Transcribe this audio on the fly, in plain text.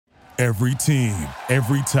Every team,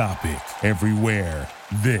 every topic, everywhere.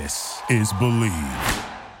 This is Believe.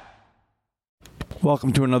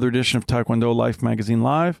 Welcome to another edition of Taekwondo Life Magazine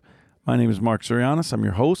Live. My name is Mark Zurianis. I'm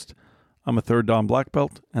your host. I'm a third Dan black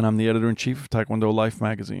belt, and I'm the editor-in-chief of Taekwondo Life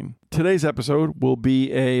Magazine. Today's episode will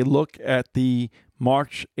be a look at the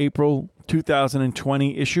March-April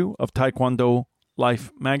 2020 issue of Taekwondo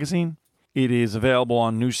Life Magazine. It is available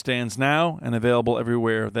on newsstands now and available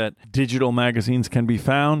everywhere that digital magazines can be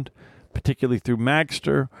found, particularly through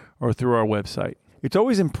Magster or through our website. It's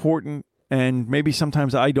always important, and maybe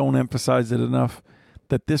sometimes I don't emphasize it enough,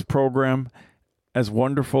 that this program, as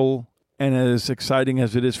wonderful and as exciting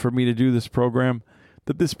as it is for me to do this program,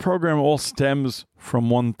 that this program all stems from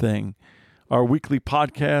one thing. Our weekly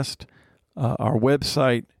podcast, our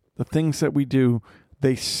website, the things that we do,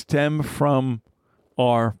 they stem from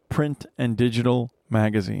our print and digital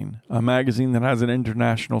magazine, a magazine that has an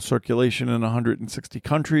international circulation in 160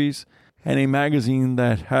 countries, and a magazine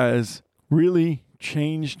that has really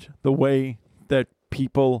changed the way that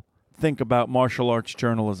people think about martial arts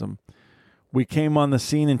journalism. We came on the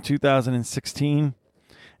scene in 2016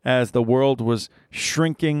 as the world was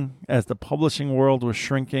shrinking, as the publishing world was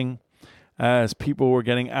shrinking, as people were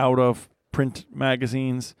getting out of print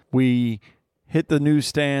magazines. We hit the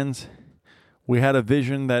newsstands. We had a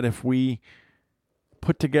vision that if we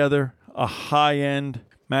put together a high-end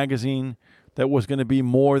magazine that was going to be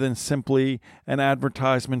more than simply an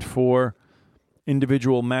advertisement for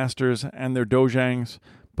individual masters and their dojangs,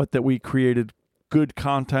 but that we created good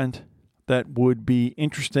content that would be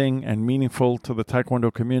interesting and meaningful to the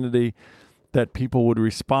Taekwondo community, that people would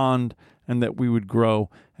respond, and that we would grow.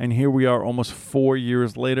 And here we are almost 4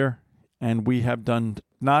 years later, and we have done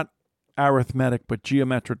not arithmetic, but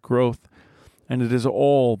geometric growth. And it is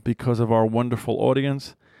all because of our wonderful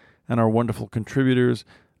audience and our wonderful contributors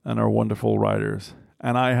and our wonderful writers.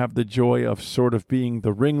 And I have the joy of sort of being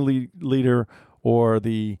the ringleader or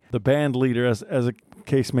the band leader, as a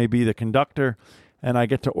case may be, the conductor, and I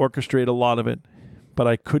get to orchestrate a lot of it, but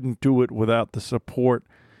I couldn't do it without the support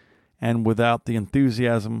and without the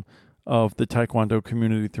enthusiasm of the Taekwondo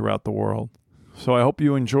community throughout the world. So I hope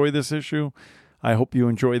you enjoy this issue. I hope you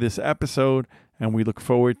enjoy this episode, and we look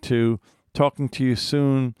forward to talking to you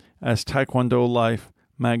soon as Taekwondo Life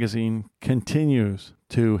Magazine continues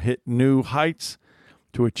to hit new heights,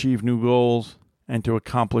 to achieve new goals, and to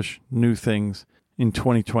accomplish new things in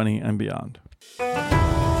 2020 and beyond.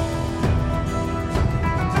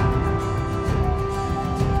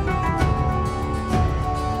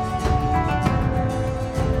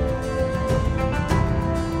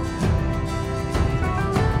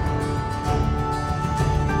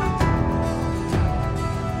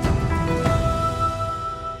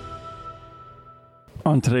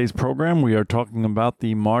 On today's program, we are talking about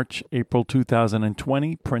the March-April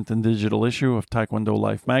 2020 print and digital issue of Taekwondo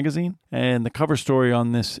Life Magazine. And the cover story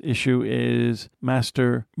on this issue is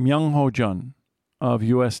Master Myung-Ho Jun of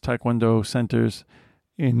U.S. Taekwondo Centers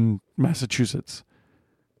in Massachusetts.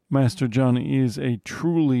 Master Jun is a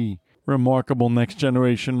truly remarkable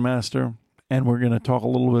next-generation master, and we're going to talk a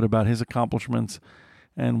little bit about his accomplishments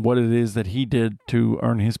and what it is that he did to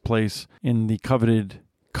earn his place in the coveted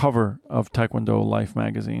cover of Taekwondo Life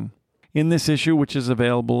Magazine. In this issue, which is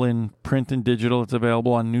available in print and digital, it's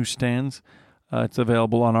available on newsstands. It's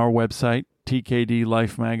available on our website,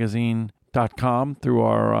 tkdlifemagazine.com, through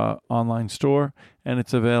our online store, and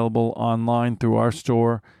it's available online through our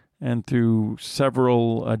store and through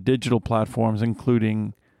several digital platforms,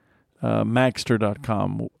 including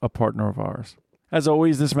Magster.com, a partner of ours. As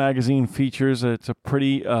always, this magazine features, it's a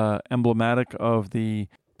pretty emblematic of the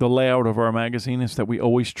layout of our magazine is that we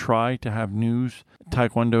always try to have news,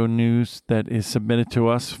 Taekwondo news, that is submitted to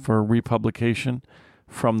us for republication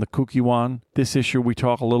from the Kukiwon. This issue, we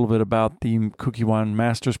talk a little bit about the Kukiwon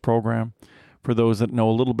Masters program. For those that know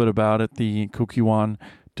a little bit about it, the Kukiwon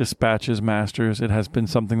dispatches masters. It has been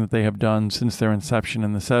something that they have done since their inception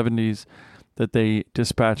in the 70s, that they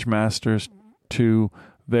dispatch masters to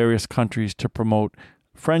various countries to promote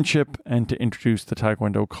friendship and to introduce the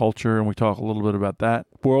Taekwondo culture, and we talk a little bit about that.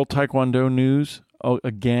 World Taekwondo News,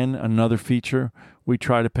 again, another feature. We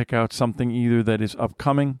try to pick out something either that is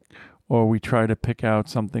upcoming, or we try to pick out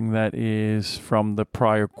something that is from the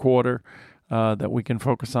prior quarter that we can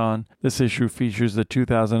focus on. This issue features the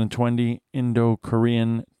 2020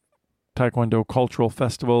 Indo-Korean Taekwondo Cultural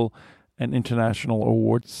Festival and International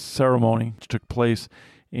Awards Ceremony, which took place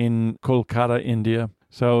in Kolkata, India.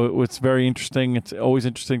 So it's very interesting. It's always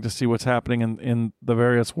interesting to see what's happening in the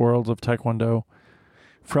various worlds of Taekwondo.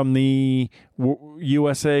 From the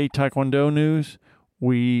USA Taekwondo News,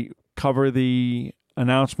 we cover the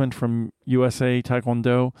announcement from USA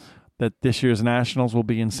Taekwondo that this year's Nationals will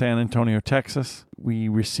be in San Antonio, Texas. We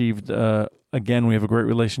received, again, we have a great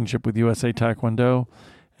relationship with USA Taekwondo,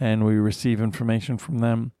 and we receive information from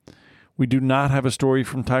them. We do not have a story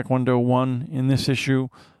from Taekwondo 1 in this issue.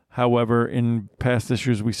 However, in past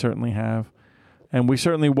issues, we certainly have. And we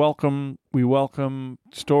certainly welcome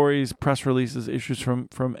stories, press releases, issues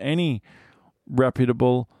from any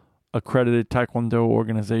reputable, accredited Taekwondo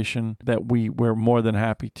organization that we're more than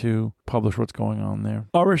happy to publish what's going on there.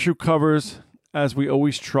 Our issue covers, as we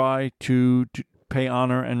always try, to pay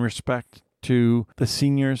honor and respect to the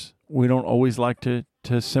seniors. We don't always like to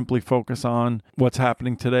simply focus on what's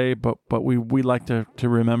happening today, but we like to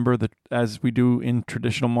remember that, as we do in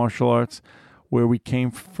traditional martial arts, where we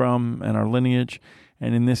came from and our lineage.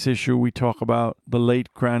 And in this issue, we talk about the late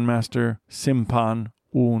Grandmaster Simpan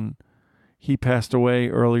Un. He passed away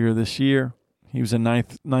earlier this year. He was a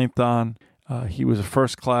ninth Dan. He was a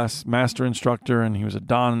first-class master instructor, and he was a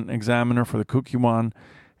Dan examiner for the Kukkiwon,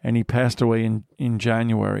 and he passed away in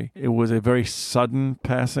January. It was a very sudden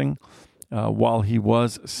passing. While he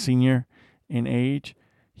was senior in age,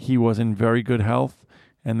 he was in very good health,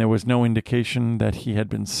 and there was no indication that he had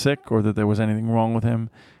been sick or that there was anything wrong with him.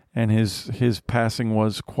 And his passing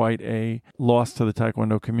was quite a loss to the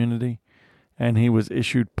Taekwondo community. And he was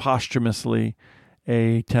issued posthumously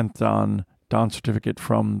a 10th Dan certificate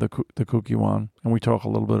from the Kukkiwon. And we talk a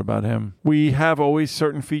little bit about him. We have always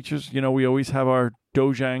certain features. We always have our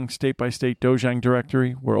Dojang, state-by-state Dojang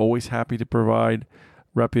directory. We're always happy to provide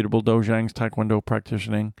reputable Dojangs, Taekwondo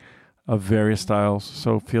practicing of various styles.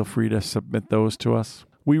 So feel free to submit those to us.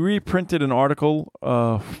 We reprinted an article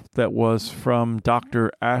that was from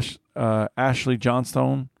Dr. Ashley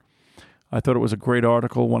Johnstone. I thought it was a great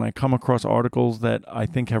article. When I come across articles that I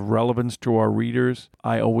think have relevance to our readers,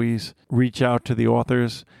 I always reach out to the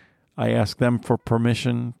authors. I ask them for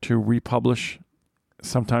permission to republish.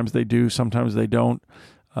 Sometimes they do, sometimes they don't.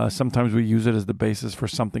 Sometimes we use it as the basis for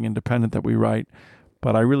something independent that we write.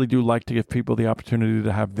 But I really do like to give people the opportunity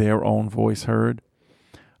to have their own voice heard.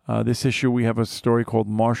 This issue, we have a story called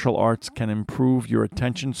Martial Arts Can Improve Your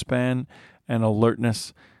Attention Span and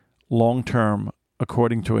Alertness Long-Term,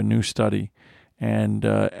 according to a new study. And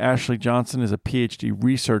Ashley Johnson is a PhD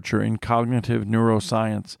researcher in cognitive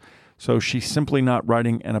neuroscience. So she's simply not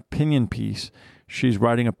writing an opinion piece. She's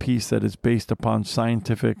writing a piece that is based upon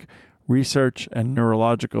scientific research and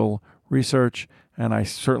neurological research. And I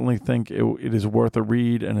certainly think it is worth a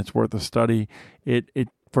read and it's worth a study. It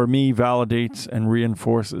for me, validates and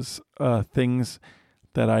reinforces things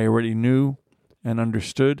that I already knew and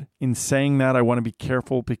understood. In saying that, I want to be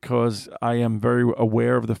careful because I am very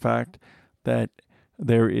aware of the fact that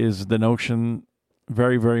there is the notion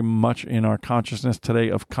very, very much in our consciousness today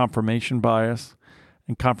of confirmation bias.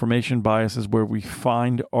 And confirmation bias is where we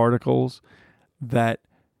find articles that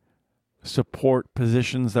support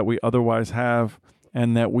positions that we otherwise have,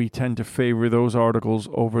 and that we tend to favor those articles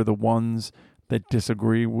over the ones that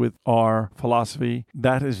disagree with our philosophy.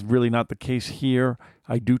 That is really not the case here.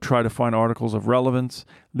 I do try to find articles of relevance.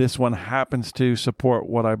 This one happens to support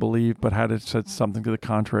what I believe, but had it said something to the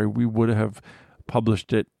contrary, we would have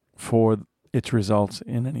published it for its results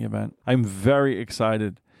in any event. I'm very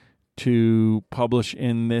excited to publish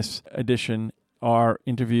in this edition our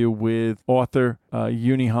interview with author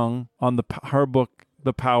Uni Hung on her book,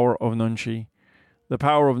 The Power of Nunchi. The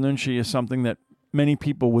Power of Nunchi is something that many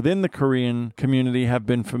people within the Korean community have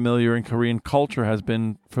been familiar, and Korean culture has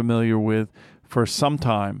been familiar with for some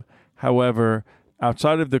time. However,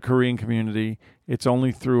 outside of the Korean community, it's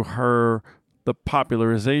only through the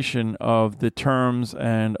popularization of the terms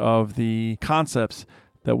and of the concepts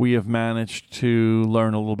that we have managed to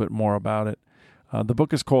learn a little bit more about it. The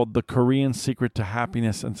book is called The Korean Secret to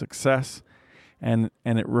Happiness and Success, and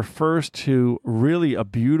it refers to really a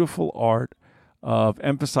beautiful art of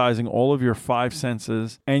emphasizing all of your five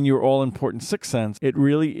senses and your all-important sixth sense. It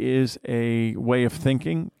really is a way of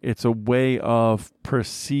thinking. It's a way of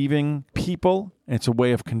perceiving people. It's a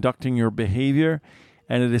way of conducting your behavior.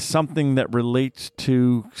 And it is something that relates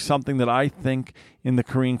to something that I think in the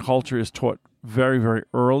Korean culture is taught very, very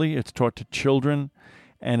early. It's taught to children.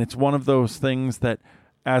 And it's one of those things that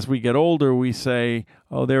as we get older, we say,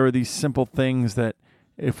 oh, there are these simple things that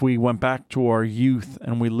if we went back to our youth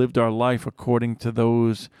and we lived our life according to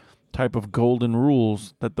those type of golden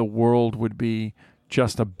rules, that the world would be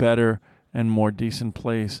just a better and more decent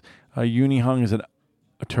place. Uni Hung is a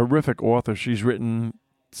terrific author. She's written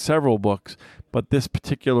several books, but this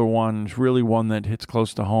particular one is really one that hits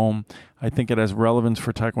close to home. I think it has relevance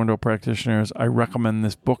for Taekwondo practitioners. I recommend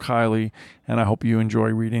this book highly, and I hope you enjoy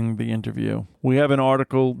reading the interview. We have an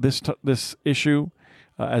article, this issue,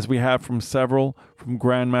 as we have from several, from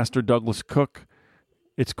Grandmaster Douglas Cook.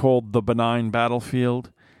 It's called The Benign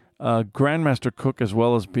Battlefield. Grandmaster Cook, as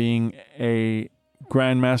well as being a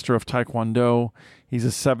Grandmaster of Taekwondo, he's a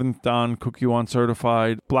 7th Dan Kukyoan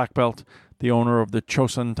certified black belt, the owner of the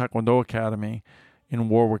Chosun Taekwondo Academy in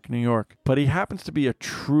Warwick, New York. But he happens to be a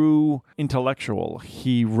true intellectual.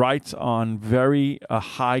 He writes on very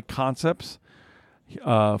high concepts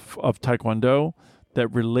of Taekwondo that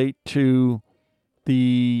relate to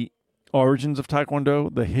the origins of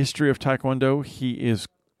Taekwondo, the history of Taekwondo. He is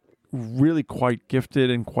really quite gifted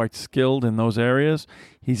and quite skilled in those areas.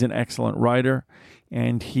 He's an excellent writer,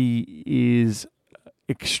 and he is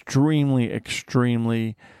extremely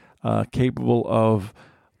capable of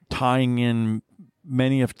tying in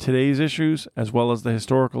many of today's issues as well as the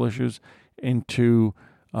historical issues into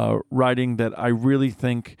writing that I really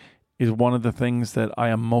think is one of the things that I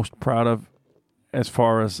am most proud of as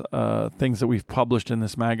far as things that we've published in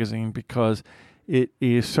this magazine, because it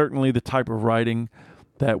is certainly the type of writing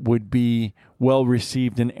that would be well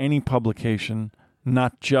received in any publication,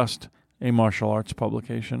 not just a martial arts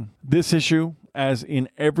publication. This issue, as in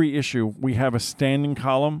every issue, we have a standing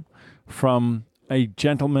column from a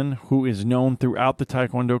gentleman who is known throughout the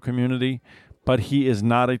Taekwondo community, but he is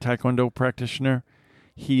not a Taekwondo practitioner.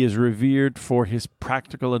 He is revered for his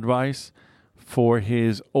practical advice, for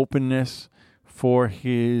his openness, for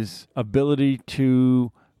his ability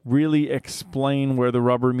to really explain where the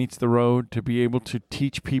rubber meets the road, to be able to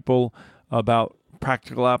teach people about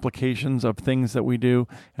practical applications of things that we do,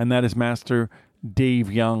 and that is Master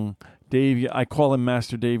Dave Young. I call him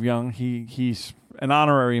Master Dave Young. He's an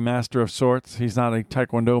honorary master of sorts. He's not a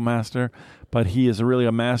Taekwondo master, but he is really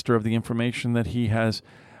a master of the information that he has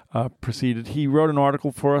preceded. He wrote an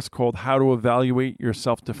article for us called How to Evaluate Your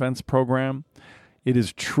Self-Defense Program. It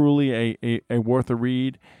is truly a worth a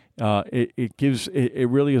read. It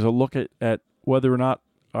really is a look at whether or not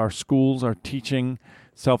our schools are teaching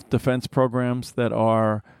self-defense programs that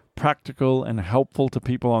are practical and helpful to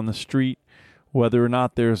people on the street, whether or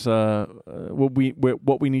not there's what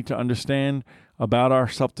we need to understand about our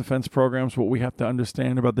self-defense programs, what we have to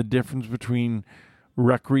understand about the difference between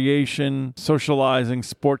recreation, socializing,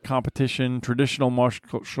 sport competition, traditional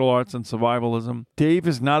martial arts, and survivalism. Dave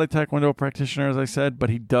is not a Taekwondo practitioner, as I said, but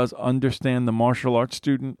he does understand the martial arts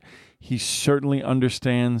student. He certainly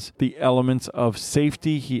understands the elements of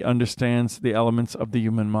safety. He understands the elements of the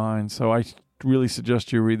human mind. So I really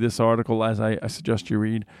suggest you read this article, as I suggest you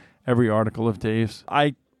read every article of Dave's.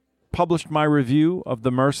 I published my review of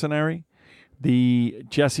The Mercenary, the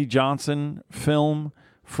Jesse Johnson film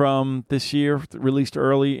from this year, released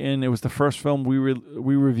early in. It was the first film we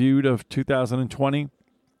reviewed of 2020,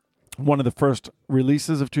 one of the first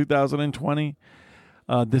releases of 2020.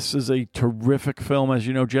 This is a terrific film. As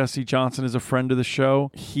you know, Jesse Johnson is a friend of the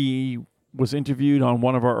show. He was interviewed on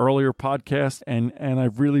one of our earlier podcasts, and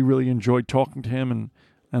I've really enjoyed talking to him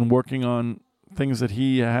and working on things that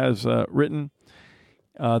he has written.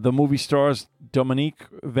 The movie stars Dominique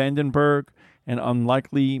Vandenberg, an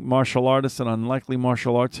unlikely martial artist, an unlikely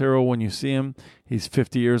martial arts hero when you see him. He's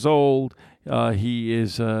 50 years old. He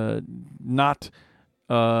is not...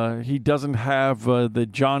 he doesn't have the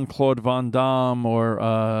Jean-Claude Van Damme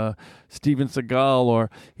or Steven Seagal,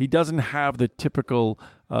 or he doesn't have the typical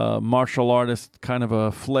martial artist kind of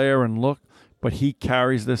a flair and look, but he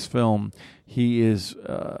carries this film. He is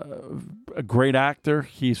a great actor.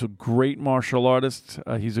 He's a great martial artist.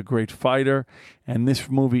 He's a great fighter. And this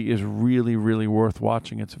movie is really worth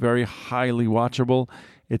watching. It's very highly watchable.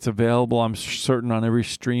 It's available, I'm certain, on every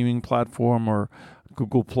streaming platform or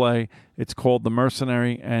Google Play. It's called The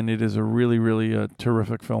Mercenary, and it is a really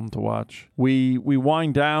terrific film to watch. We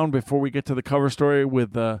wind down before we get to the cover story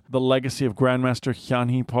with the legacy of Grandmaster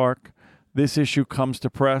Hyun-Hee Park. This issue comes to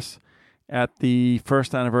press at the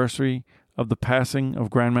first anniversary of the passing of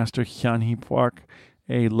Grandmaster Hyun-Hee Park,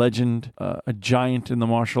 a legend, a giant in the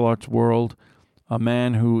martial arts world, a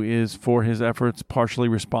man who is, for his efforts, partially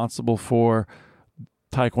responsible for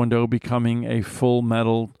Taekwondo becoming a full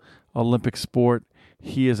medal Olympic sport.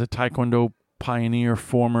 He is a Taekwondo pioneer,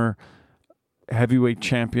 former heavyweight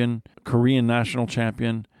champion, Korean national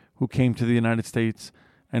champion, who came to the United States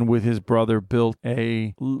and with his brother built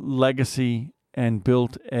a legacy and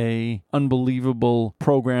built a unbelievable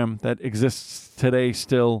program that exists today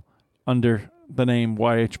still under the name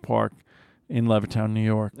YH Park in Levittown, New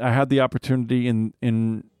York. I had the opportunity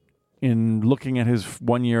in looking at his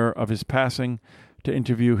 1 year of his passing to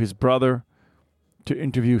interview his brother, to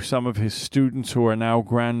interview some of his students who are now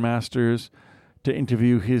grandmasters, to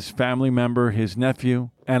interview his family member, his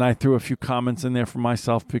nephew. And I threw a few comments in there for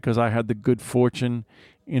myself because I had the good fortune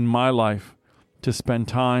in my life to spend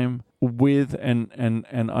time with and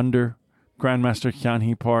under Grandmaster Hyun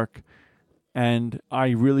Hee Park. And I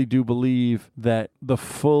really do believe that the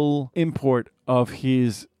full import of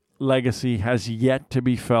his legacy has yet to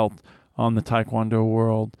be felt on the Taekwondo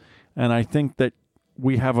world. And I think that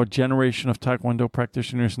we have a generation of Taekwondo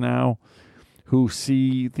practitioners now who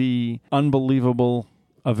see the unbelievable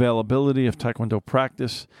availability of Taekwondo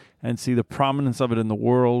practice and see the prominence of it in the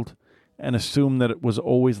world and assume that it was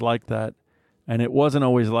always like that. And it wasn't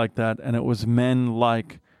always like that. And it was men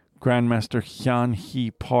like Grandmaster Hyun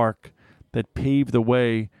Hee Park that paved the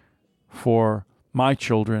way for my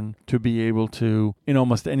children to be able to, in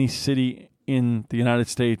almost any city in the United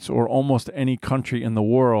States or almost any country in the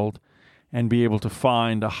world, and be able to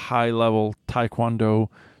find a high-level Taekwondo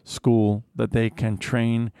school that they can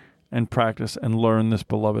train and practice and learn this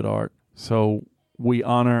beloved art. So we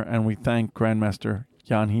honor and we thank Grandmaster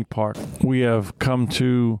Hyun Hee Park. We have come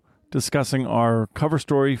to discussing our cover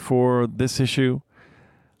story for this issue.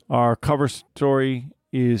 Our cover story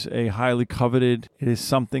is a highly coveted. It is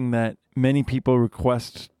something that many people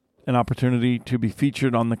request an opportunity to be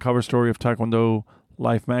featured on the cover story of Taekwondo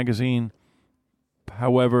Life magazine.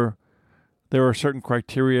 However, there are certain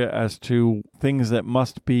criteria as to things that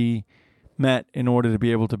must be met in order to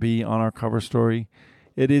be able to be on our cover story.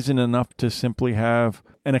 It isn't enough to simply have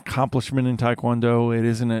an accomplishment in Taekwondo. It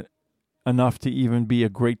isn't enough to even be a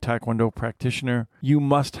great Taekwondo practitioner. You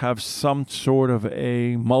must have some sort of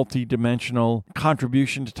a multi-dimensional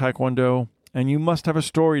contribution to Taekwondo, and you must have a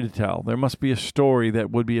story to tell. There must be a story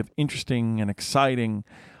that would be interesting and exciting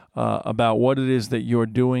about what it is that you're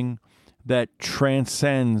doing that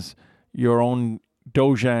transcends your own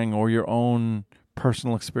dojang or your own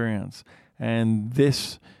personal experience. And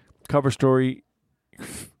this cover story,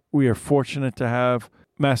 we are fortunate to have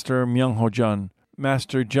Master Myung-ho Jun.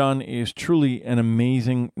 Master Jun is truly an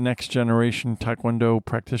amazing next-generation Taekwondo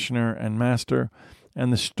practitioner and master,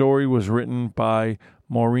 and the story was written by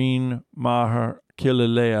Maureen Maher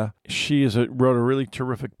Kililea. She wrote a really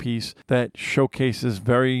terrific piece that showcases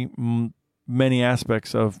very many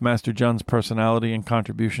aspects of Master Jun's personality and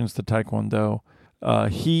contributions to Taekwondo.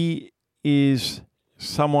 He is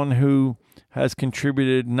someone who has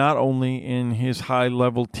contributed not only in his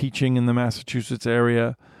high-level teaching in the Massachusetts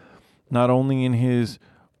area, not only in his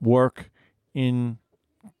work in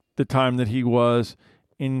the time that he was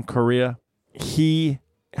in Korea. He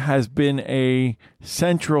has been a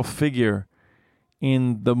central figure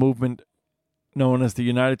in the movement known as the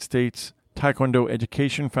United States Taekwondo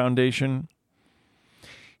Education Foundation.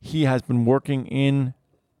 He has been working in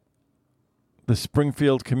the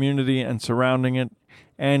Springfield community and surrounding it,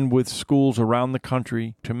 and with schools around the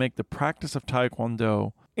country to make the practice of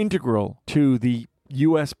Taekwondo integral to the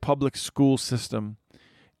U.S. public school system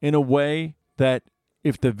in a way that,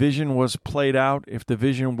 if the vision was played out, if the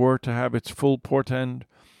vision were to have its full portend,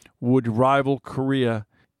 would rival Korea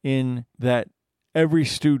in that every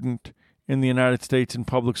student in the United States in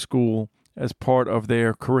public school, as part of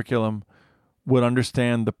their curriculum, would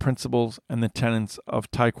understand the principles and the tenets of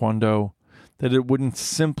Taekwondo, that it wouldn't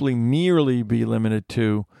simply merely be limited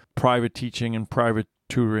to private teaching and private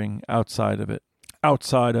tutoring outside of it,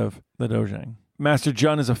 outside of the dojang. Master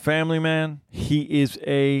Jun is a family man. He is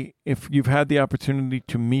if you've had the opportunity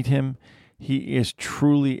to meet him, he is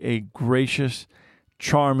truly a gracious,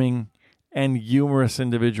 charming, and humorous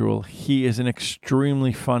individual. He is an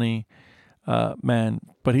extremely funny man,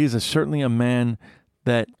 but he is certainly a man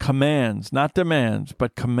that commands, not demands,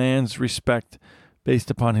 but commands respect based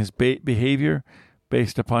upon his behavior,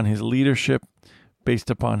 based upon his leadership, based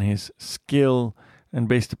upon his skill, and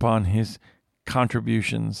based upon his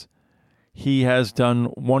contributions. He has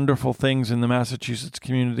done wonderful things in the Massachusetts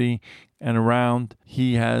community and around.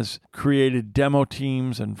 He has created demo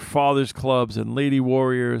teams and fathers clubs and lady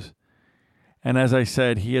warriors. And as I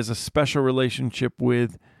said, he has a special relationship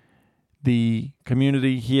with the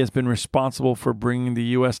community. He has been responsible for bringing the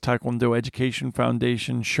U.S. Taekwondo Education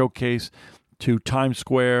Foundation showcase to Times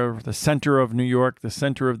Square, the center of New York, the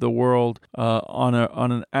center of the world, on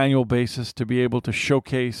an annual basis, to be able to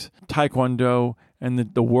showcase Taekwondo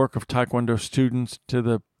and the work of Taekwondo students to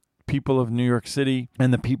the people of New York City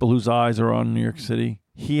and the people whose eyes are on New York City.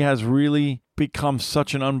 He has really become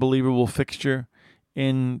such an unbelievable fixture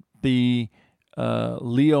in the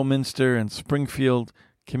Leominster and Springfield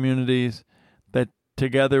communities that,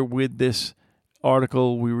 together with this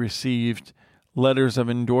article, we received letters of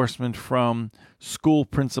endorsement from school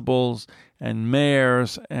principals and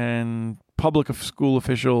mayors and public school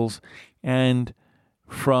officials, and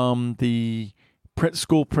from the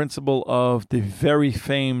school principal of the very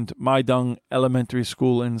famed Maedong Elementary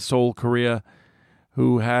School in Seoul, Korea,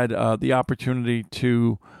 who had the opportunity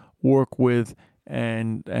to work with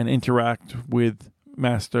and interact with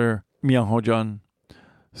Master Myung-Ho Jun.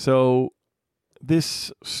 So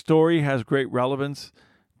this story has great relevance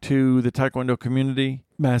to the Taekwondo community.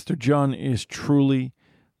 Master Jun is truly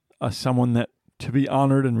someone that to be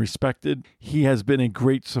honored and respected. He has been a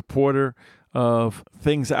great supporter of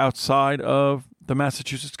things outside of the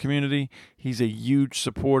Massachusetts community. He's a huge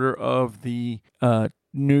supporter of the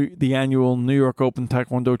annual New York Open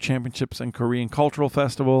Taekwondo Championships and Korean Cultural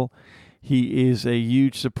Festival. He is a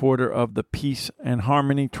huge supporter of the Peace and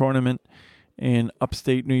Harmony Tournament in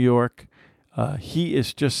upstate New York. He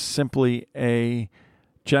is just simply a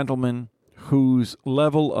gentleman whose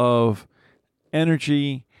level of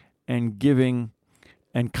energy and giving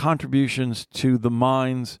and contributions to the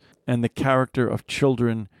minds and the character of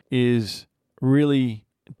children is really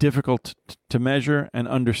difficult to measure and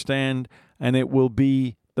understand, and it will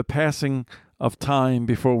be the passing of time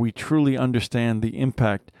before we truly understand the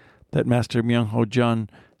impact that Master Myung-Ho Jun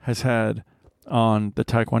has had on the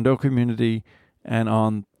Taekwondo community and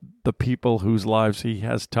on the people whose lives he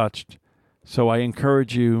has touched. So I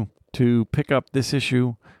encourage you to pick up this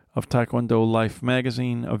issue of Taekwondo Life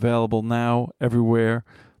magazine, available now everywhere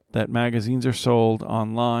that magazines are sold,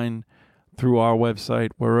 online, through our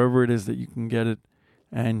website, wherever it is that you can get it,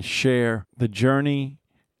 and share the journey,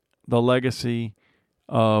 the legacy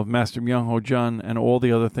of Master Myung-Ho Jun and all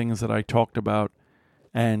the other things that I talked about.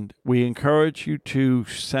 And we encourage you to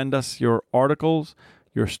send us your articles,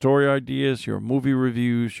 your story ideas, your movie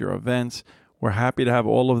reviews, your events. We're happy to have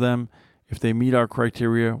all of them. If they meet our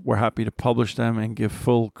criteria, we're happy to publish them and give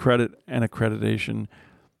full credit and accreditation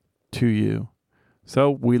to you. So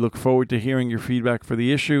we look forward to hearing your feedback for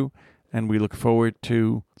the issue, and we look forward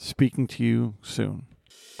to speaking to you soon.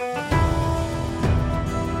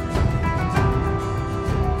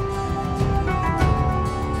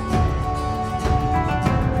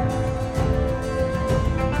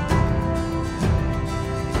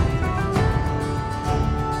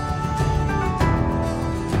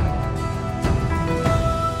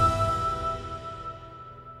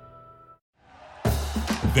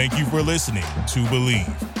 Thank you for listening to Believe.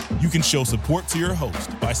 You can show support to your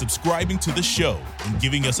host by subscribing to the show and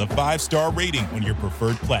giving us a 5-star rating on your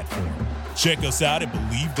preferred platform. Check us out at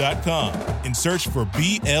Believe.com and search for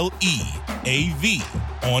BLEAV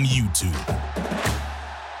on YouTube.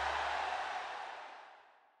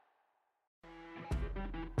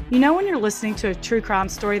 You know when you're listening to a true crime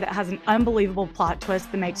story that has an unbelievable plot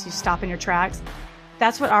twist that makes you stop in your tracks?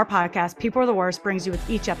 That's what our podcast, People Are the Worst, brings you with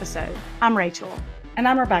each episode. I'm Rachel. And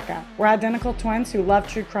I'm Rebecca. We're identical twins who love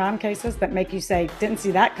true crime cases that make you say, didn't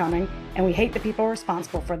see that coming, and we hate the people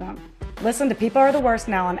responsible for them. Listen to People Are the Worst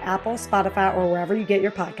now on Apple, Spotify, or wherever you get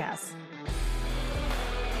your podcasts.